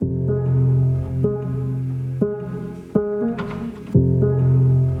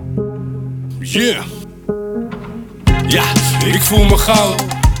Yeah. Ja, ik voel me gauw.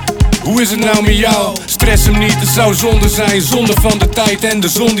 Hoe is het nou met jou? Stress hem niet, het zou zonde zijn. Zonde van de tijd en de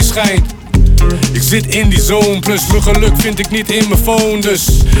zon die schijnt. Ik zit in die zone, plus mijn geluk vind ik niet in mijn phone. Dus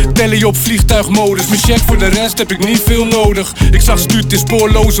telly op vliegtuigmodus. Mijn check voor de rest heb ik niet veel nodig. Ik zag Stuut is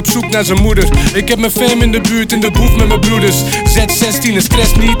spoorloos op zoek naar zijn moeder. Ik heb mijn fam in de buurt, in de boef met mijn broeders. Z16 en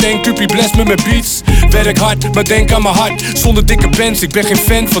stress niet, denk Cupie bless met mijn beats. Werk hard, maar denk aan mijn hart. Zonder dikke bands, ik ben geen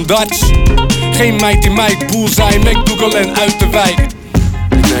fan van Dutch. Geen Mighty Mike, Bullseye, McDougal en uit de wijk.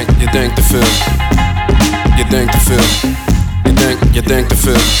 Je denkt te veel. Je denkt te veel. Je denkt te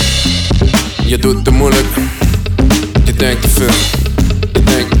veel. Je doet te moeilijk. Je denkt te veel.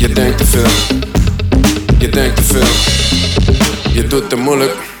 Je denkt te veel. Je denkt te veel. Je doet te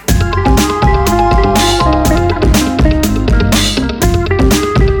moeilijk.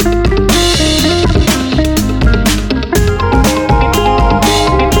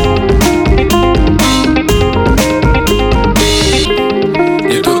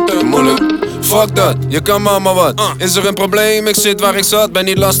 Fuck dat, je kan me allemaal wat. Is er een probleem? Ik zit waar ik zat. Ben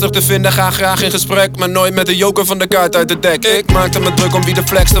niet lastig te vinden, ga graag in gesprek. Maar nooit met de joker van de kaart uit het dek. Ik maakte me druk om wie de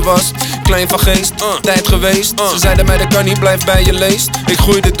flexste was. Klein van geest, tijd geweest. Ze zeiden mij dat kan niet, blijf bij je leest. Ik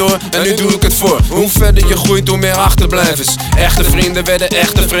groeide door en nu doe ik het voor. Hoe verder je groeit, hoe meer achterblijvers. Echte vrienden werden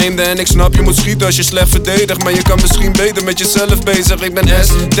echte vreemden. En ik snap, je moet schieten als je slecht verdedigt. Maar je kan misschien beter met jezelf bezig. Ik ben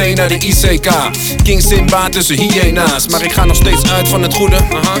ST naar de ICK. King Simba tussen hyena's. Maar ik ga nog steeds uit van het goede.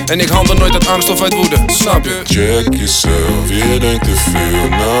 En ik handel nooit uit angst of uit woede, snap je? Check jezelf, je denkt te veel.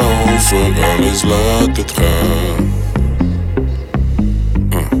 Nou, over alles laat het gaan.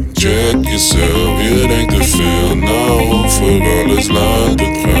 Check jezelf, je denkt te veel. Nou, over alles laat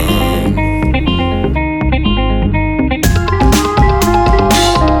het gaan.